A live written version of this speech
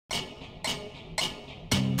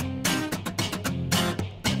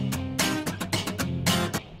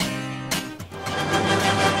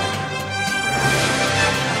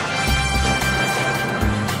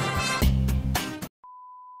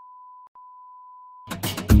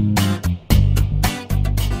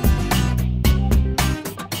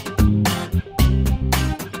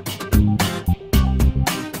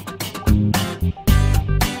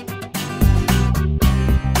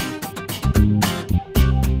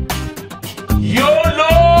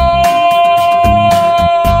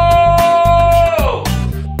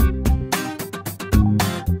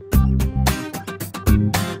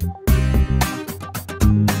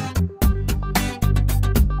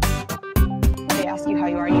ask you how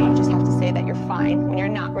you are, you just have to say that you're fine when you're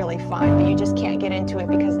not really fine, but you just can't get into it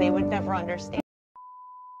because they would never understand.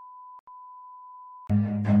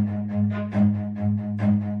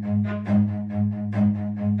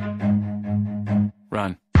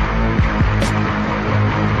 Run.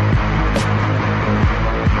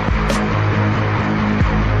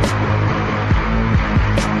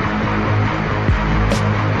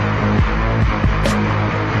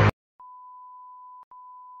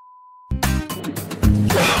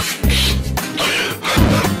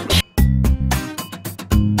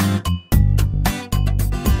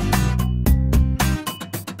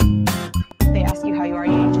 They ask you how you are,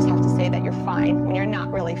 you just have to say that you're fine when you're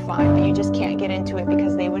not really fine, but you just can't get into it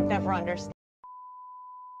because they would never understand.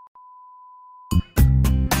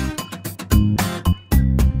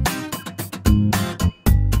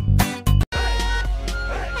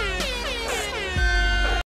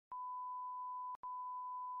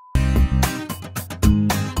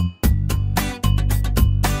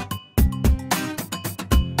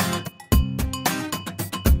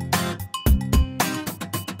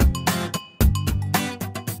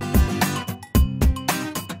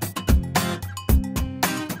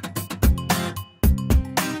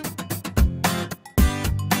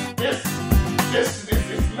 This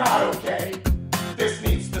is not okay. This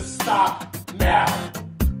needs to stop now.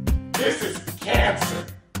 This is cancer.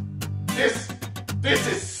 This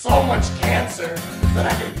is so much cancer that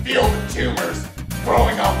I can feel the tumors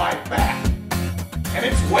growing on my back. And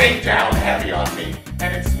it's way down heavy on me,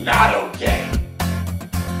 and it's not okay.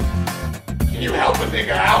 Can you help a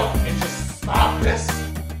nigga out and just stop this?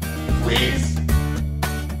 Please?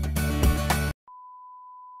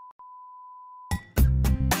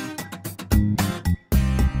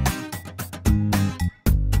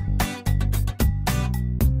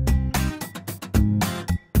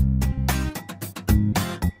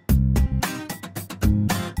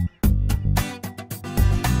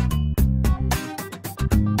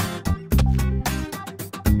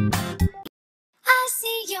 I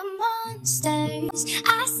see your monsters,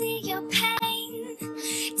 I see your pain.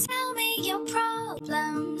 Tell me your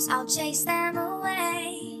problems, I'll chase them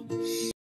away.